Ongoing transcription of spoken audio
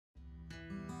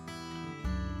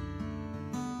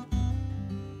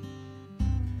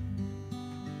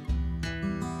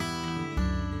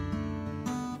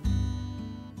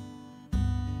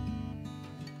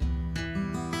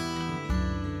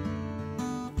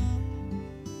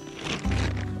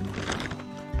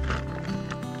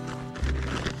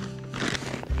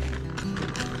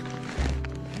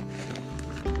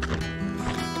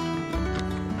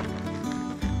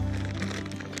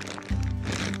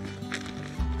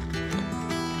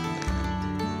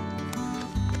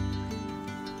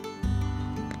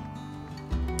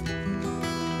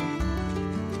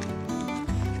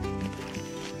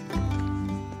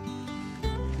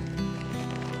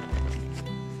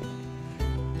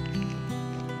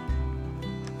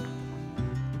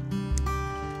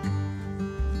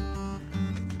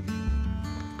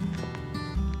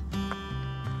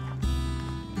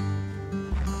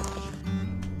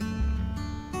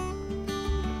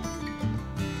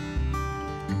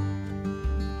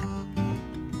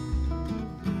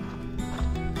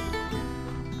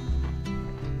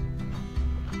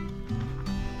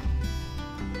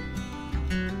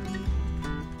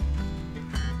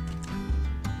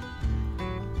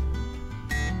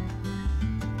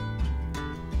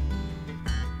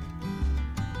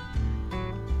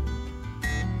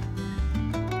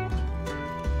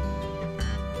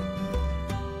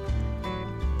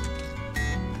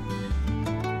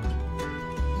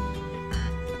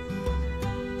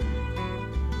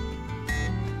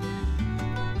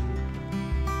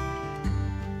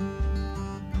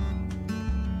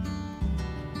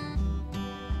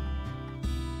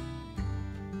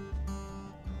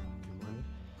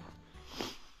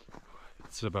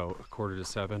It's about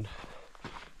 6:45.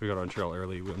 We got on trail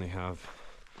early. We only have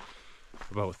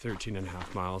about 13 and a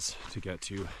half miles to get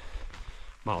to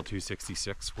mile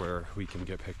 266, where we can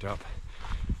get picked up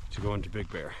to go into Big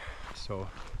Bear. So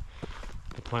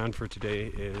the plan for today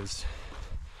is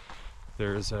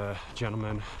there's a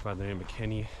gentleman by the name of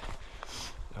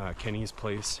Kenny's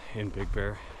place in Big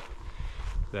Bear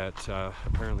that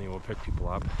apparently will pick people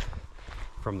up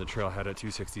from the trailhead at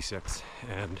 266,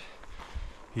 and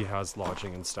he has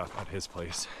lodging and stuff at his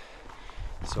place.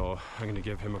 So I'm going to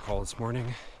give him a call this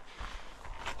morning.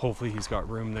 Hopefully he's got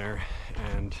room there,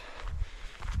 and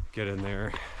get in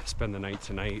there, spend the night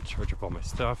tonight, charge up all my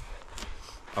stuff,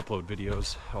 upload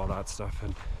videos, all that stuff,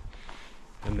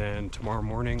 and then tomorrow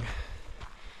morning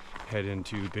head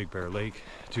into Big Bear Lake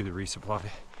to the resupply,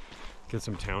 get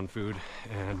some town food,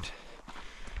 and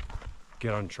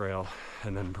get on trail,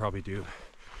 and then probably do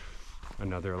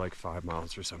another like 5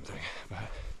 miles or something. But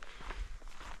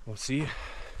we'll see.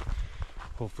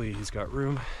 Hopefully he's got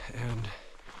room, and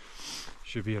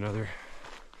should be another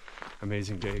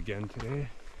amazing day again today,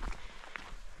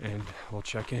 and we'll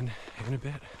check in a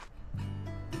bit.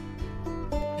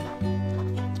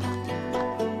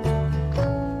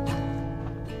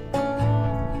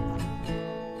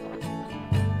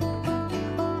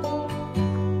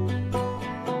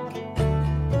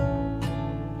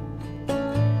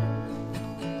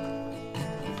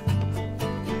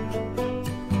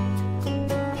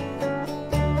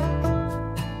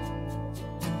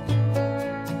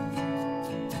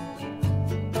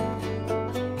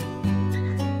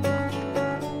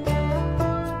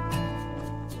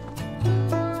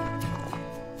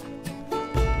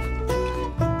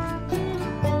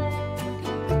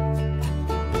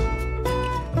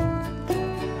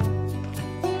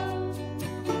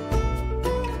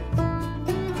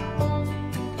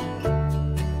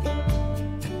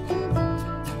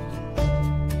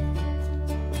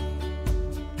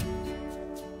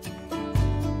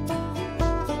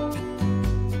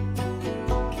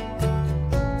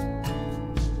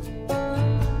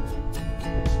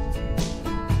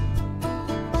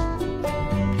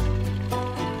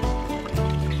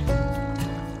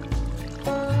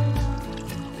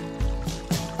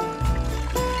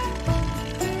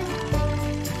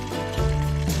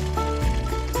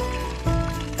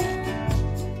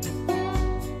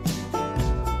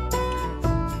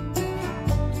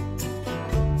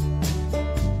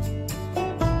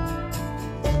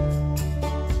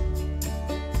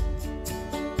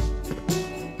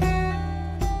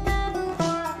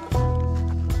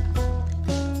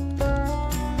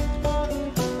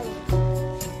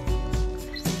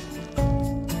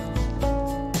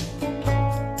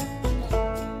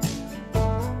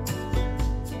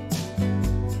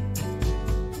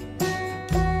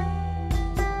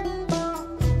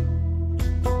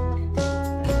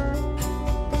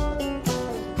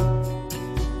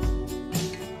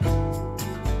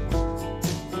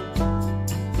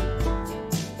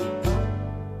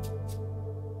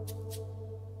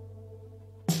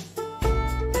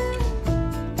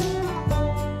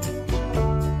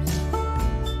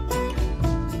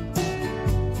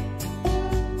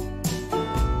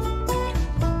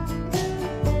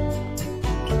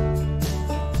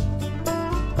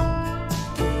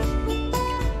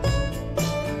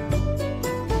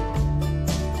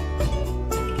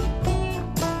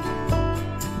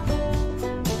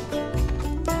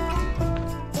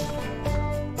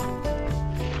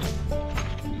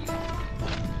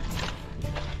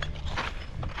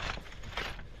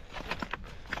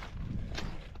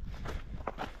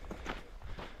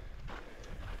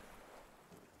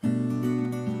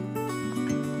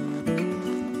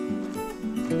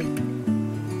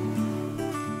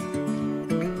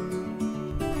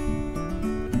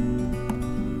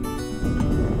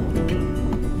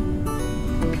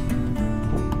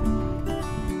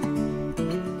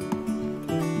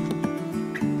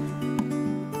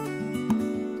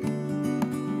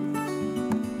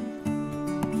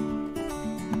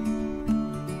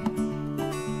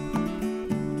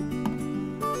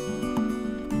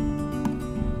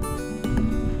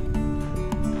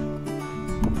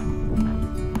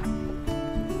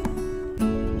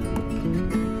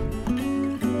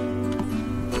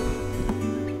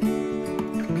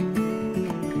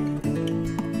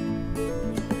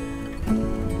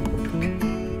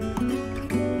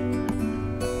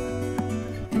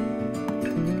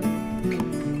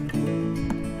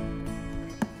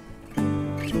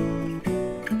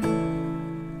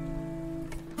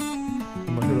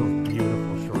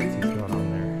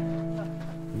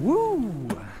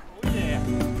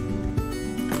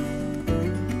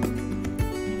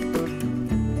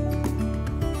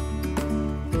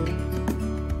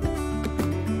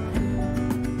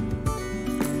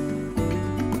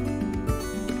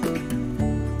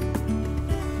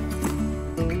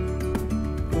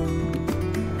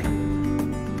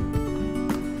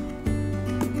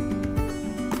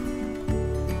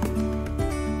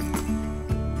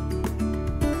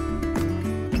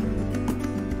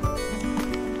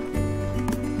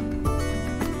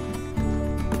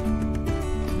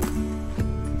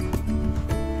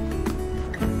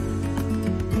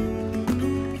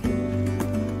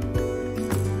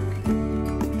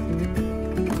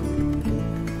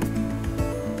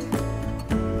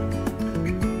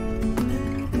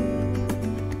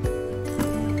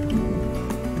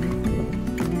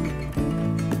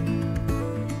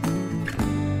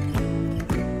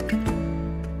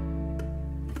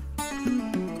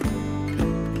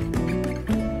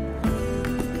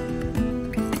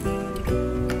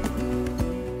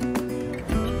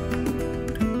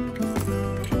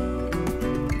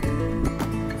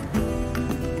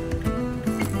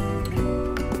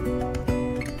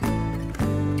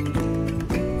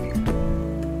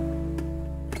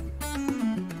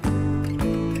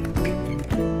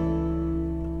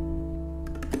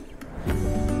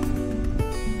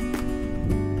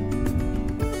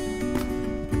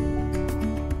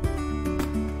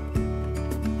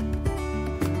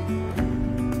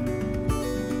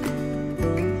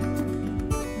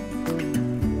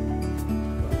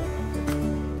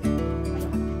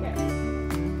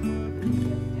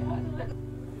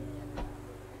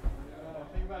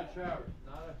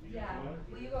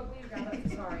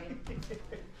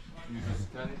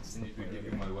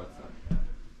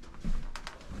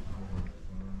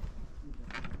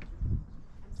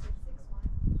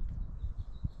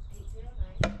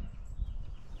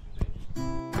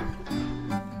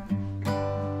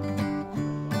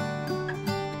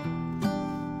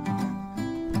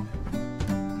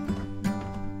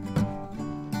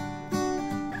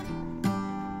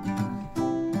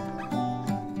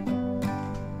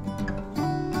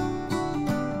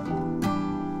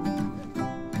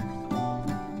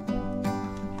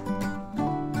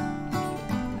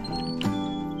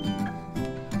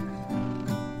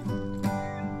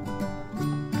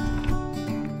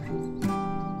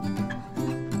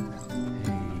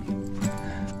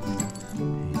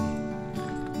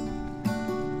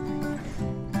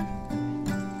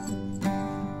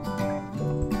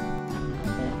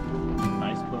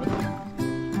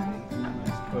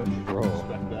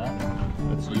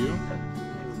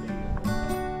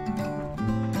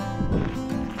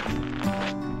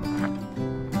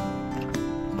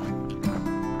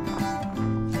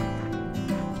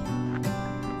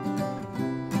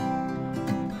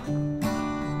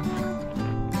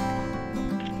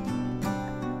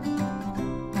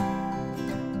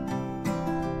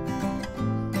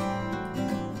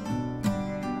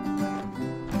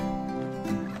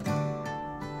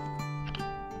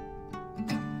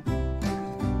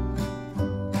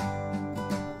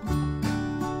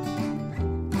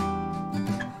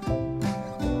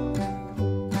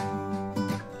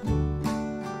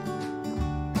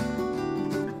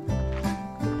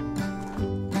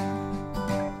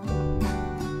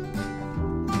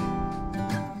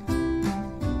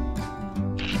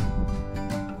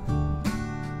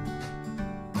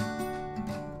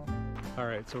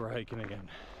 Alright, so we're hiking again.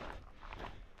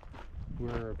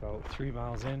 We're about 3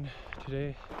 miles in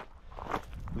today,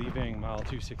 leaving mile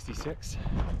 266,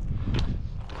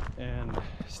 and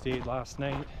stayed last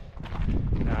night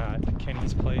at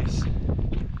Kenny's place.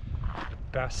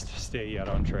 Best stay yet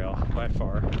on trail by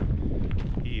far.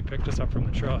 He picked us up from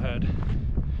the trailhead,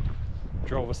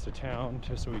 drove us to town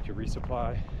just so we could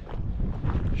resupply,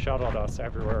 shuttled us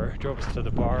everywhere, drove us to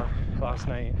the bar last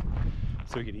night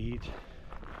so we could eat.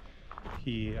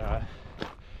 He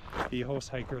hosts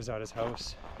hikers at his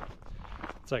house.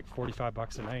 It's like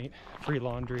 $45 a night, free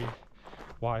laundry,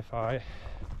 Wi-Fi.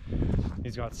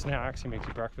 He's got snacks, he makes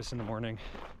you breakfast in the morning,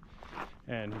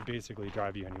 and he basically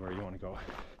drive you anywhere you want to go.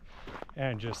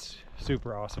 And just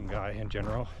super awesome guy in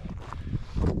general.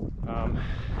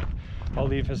 I'll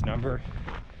leave his number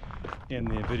in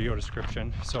the video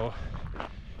description, so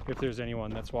if there's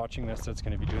anyone that's watching this that's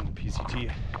going to be doing the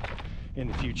PCT in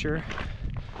the future,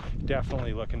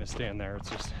 definitely looking to stay in there. It's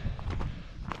just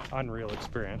unreal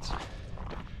experience.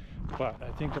 But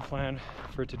I think the plan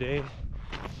for today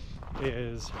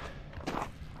is,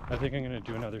 I think I'm going to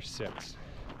do another 6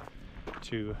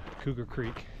 to Cougar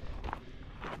Creek,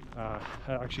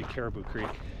 actually Caribou Creek.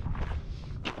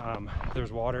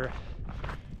 There's water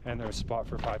and there's a spot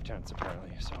for 5 tents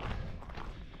apparently, so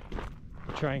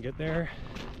we'll try and get there.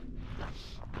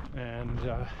 And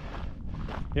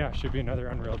yeah, should be another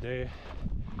unreal day,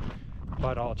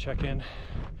 but I'll check in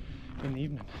the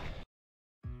evening.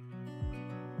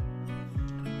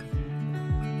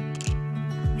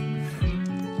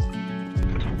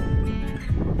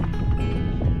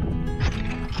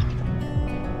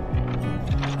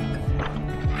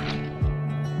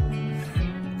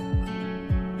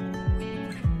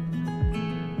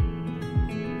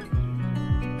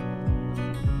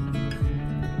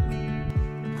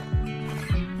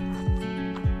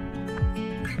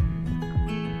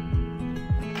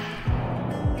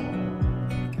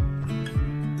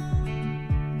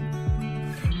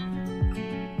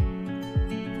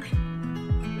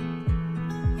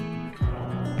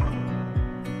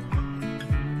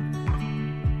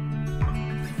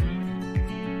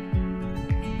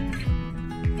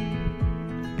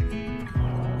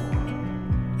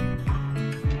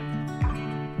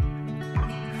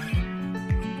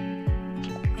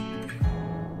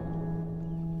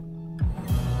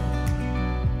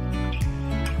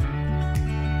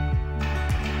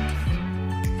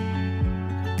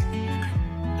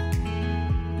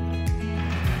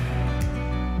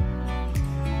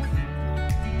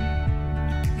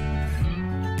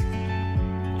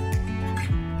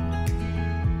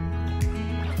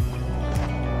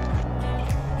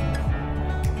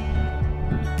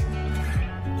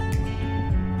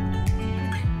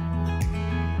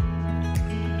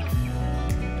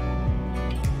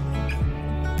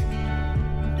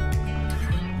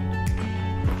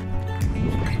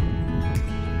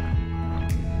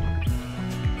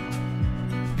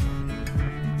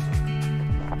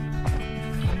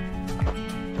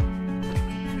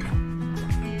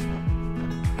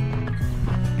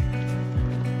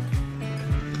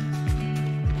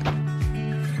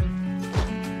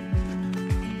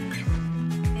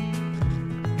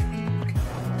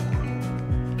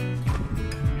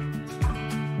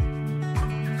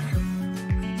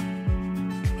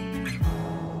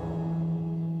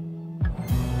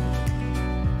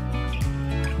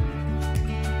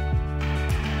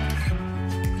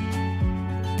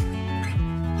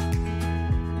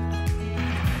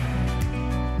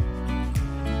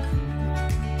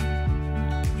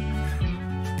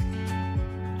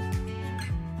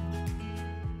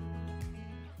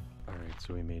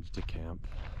 So we made it to camp.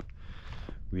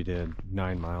 We did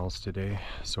 9 miles today,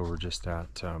 so we're just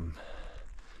at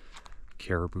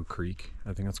Caribou Creek,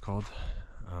 I think it's called.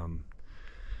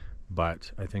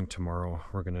 But I think tomorrow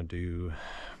we're gonna do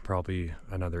probably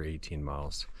another 18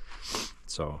 miles.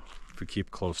 So if we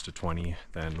keep close to 20,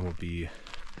 then we'll be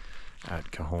at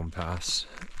Cajon Pass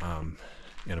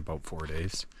in about 4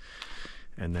 days.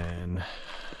 And then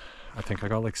I think I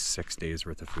got like 6 days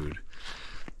worth of food.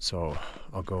 So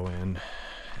I'll go in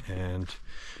and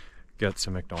get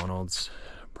some McDonald's,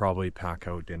 probably pack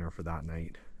out dinner for that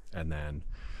night, and then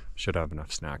should have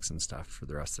enough snacks and stuff for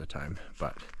the rest of the time.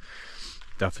 But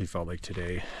definitely felt like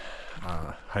today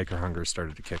hiker hunger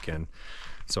started to kick in,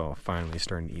 so finally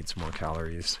starting to eat some more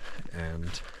calories.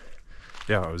 And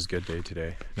yeah, it was a good day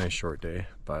today, nice short day,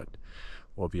 but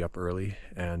we'll be up early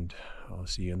and I'll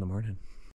see you in the morning.